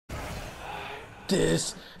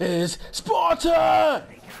This is Sparta!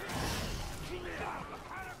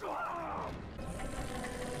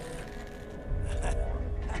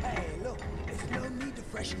 Hey, look, there's no need to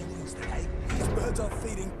freshen these today. These birds are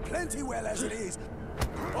feeding plenty well as it is.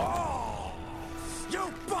 Oh,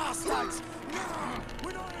 you bastards! No,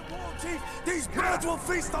 we're not at war, Chief. These birds will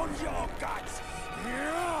feast on your guts.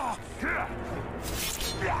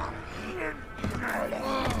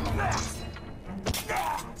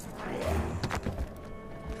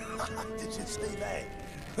 Did you see that?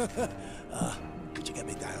 Could you get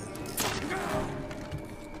me down?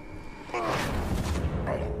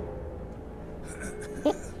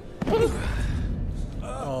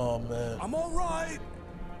 Oh man. I'm all right.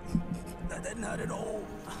 That didn't hurt at all.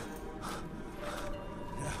 I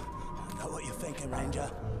know what you're thinking, Ranger.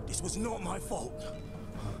 This was not my fault.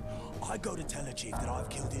 I go to tell the chief that I've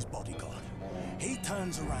killed his bodyguard. He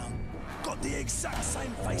turns around, got the exact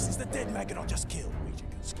same face as the dead maggot I just killed.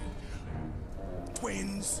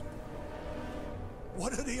 Twins.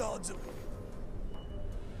 What are the odds of...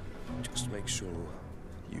 Just make sure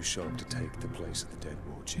you show up to take the place of the dead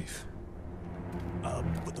war chief.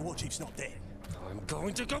 But the war chief's not dead. I'm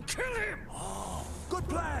going to go kill him! Oh, good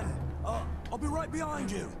plan. I'll be right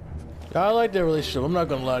behind you. I like that relationship, I'm not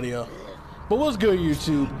gonna lie to y'all. But what's good,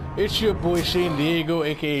 YouTube? It's your boy Shan Diego,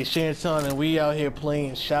 aka Shan, and we out here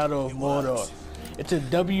playing Shadow of Mordor. It's a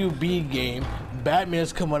WB game.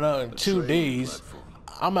 Batman's coming out in 2 days.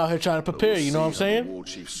 I'm out here trying to prepare, you know what I'm saying? War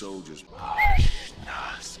chief soldiers.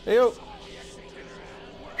 Hey, yo.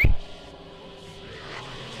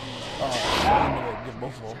 Oh, I'm gonna get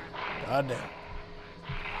both of them. Goddamn.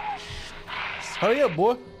 Hurry up,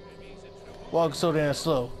 boy. Walk so damn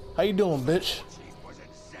slow. How you doing, bitch?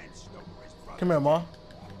 Come here, Ma.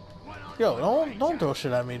 Yo, don't throw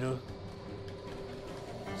shit at me, dude.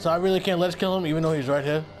 So I really can't let's kill him, even though he's right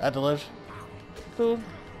here at the ledge. Dude,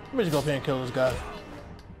 let me just go up here and kill this guy.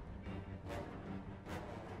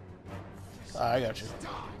 I got you.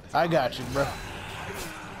 I got you, bro.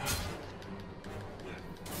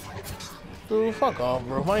 Dude, fuck off,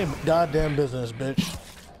 bro. My goddamn business, bitch.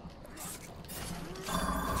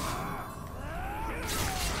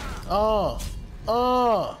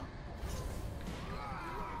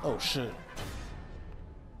 Oh shit.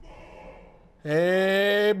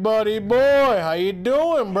 Hey, buddy boy, how you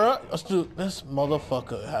doing, bro? Let's do. This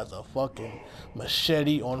motherfucker has a fucking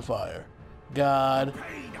machete on fire. God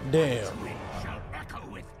damn.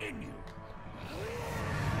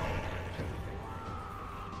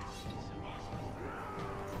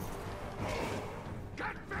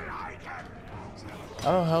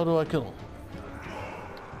 How do I kill him?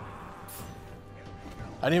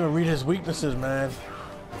 I didn't even read his weaknesses, man.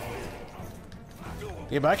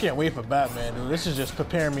 Yeah, but I can't wait for Batman, dude. This is just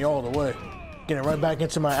preparing me all the way. Getting right back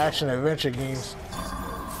into my action adventure games.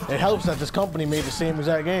 It helps that this company made the same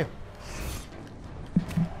exact game.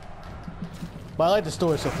 But I like the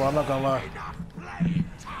story so far, I'm not gonna lie. I'm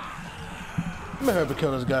gonna hurry up and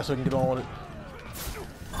kill this guy so I can get on with it.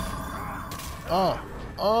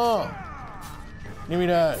 Give me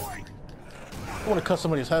that. I wanna cut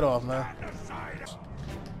somebody's head off, man.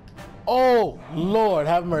 Oh, Lord,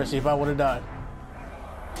 have mercy if I would've died.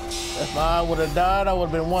 If I would've died, I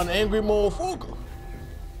would've been one angry motherfucker.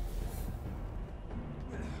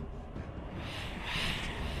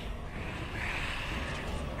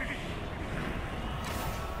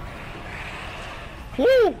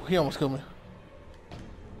 Woo! He almost killed me.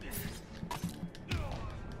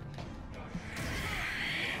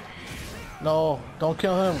 No, don't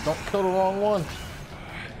kill him. Don't kill the wrong one.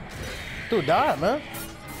 Dude, die, man.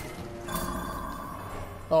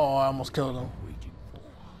 Oh, I almost killed him.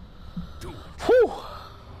 Whew.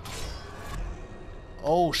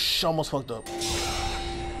 Oh, almost fucked up.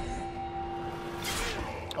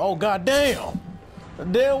 Oh, goddamn. I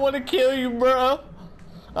didn't want to kill you, bro.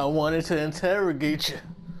 I wanted to interrogate you.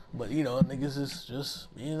 But, you know, niggas is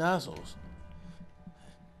just being assholes.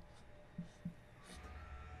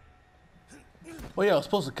 Well, yeah, I was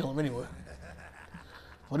supposed to kill him anyway.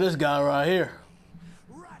 Well, this guy right here.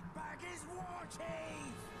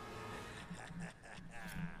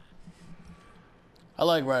 I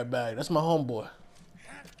like Ratbag. That's my homeboy.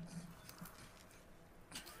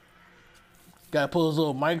 Gotta pull his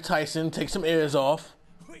little Mike Tyson, take some ears off.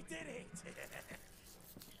 We did it!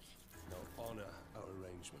 No honor our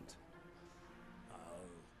arrangement. Oh,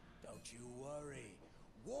 don't you worry.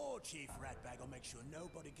 War Chief Ratbag will make sure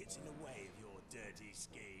nobody gets in the way of your dirty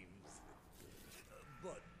schemes.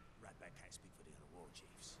 But Ratbag can't speak for the other war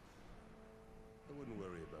chiefs. I wouldn't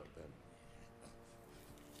worry about them.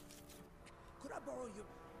 Could I borrow your...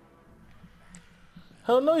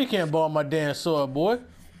 Hell no, you can't borrow my damn sword, boy.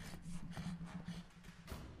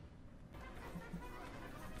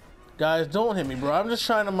 Guys, don't hit me, bro. I'm just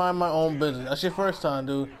trying to mind my own business. That's your first time,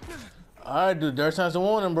 dude. Alright, dude. Third time's a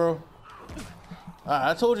warning, bro. Alright,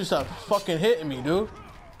 I told you stop fucking hitting me, dude.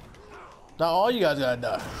 Not all you guys gotta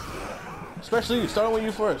die. Especially you. Starting with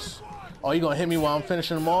you first. Oh, you gonna hit me while I'm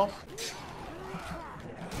finishing them off?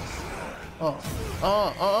 Boy.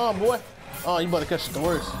 Oh, you about to catch it the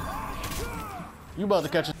worst. You about to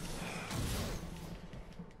catch it.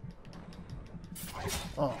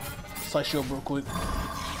 Oh, slice you up real quick.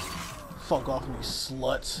 Fuck off me,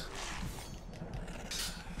 sluts.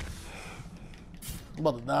 I'm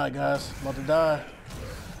about to die, guys. I'm about to die.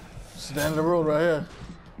 It's the end of the road right here.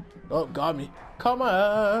 Oh, got me. Caught my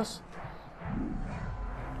ass.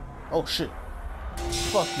 Oh, shit.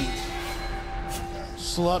 Fuck you.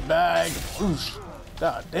 Slut bag. Oosh.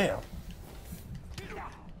 God damn.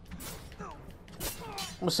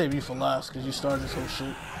 I'm gonna save you for last because you started this whole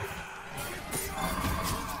shit.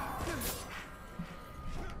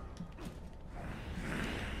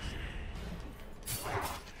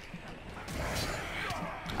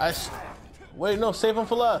 Wait, no, save him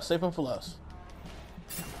for last. Save him for last.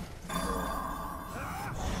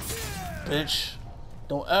 Bitch.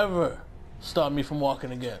 Don't ever stop me from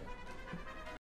walking again.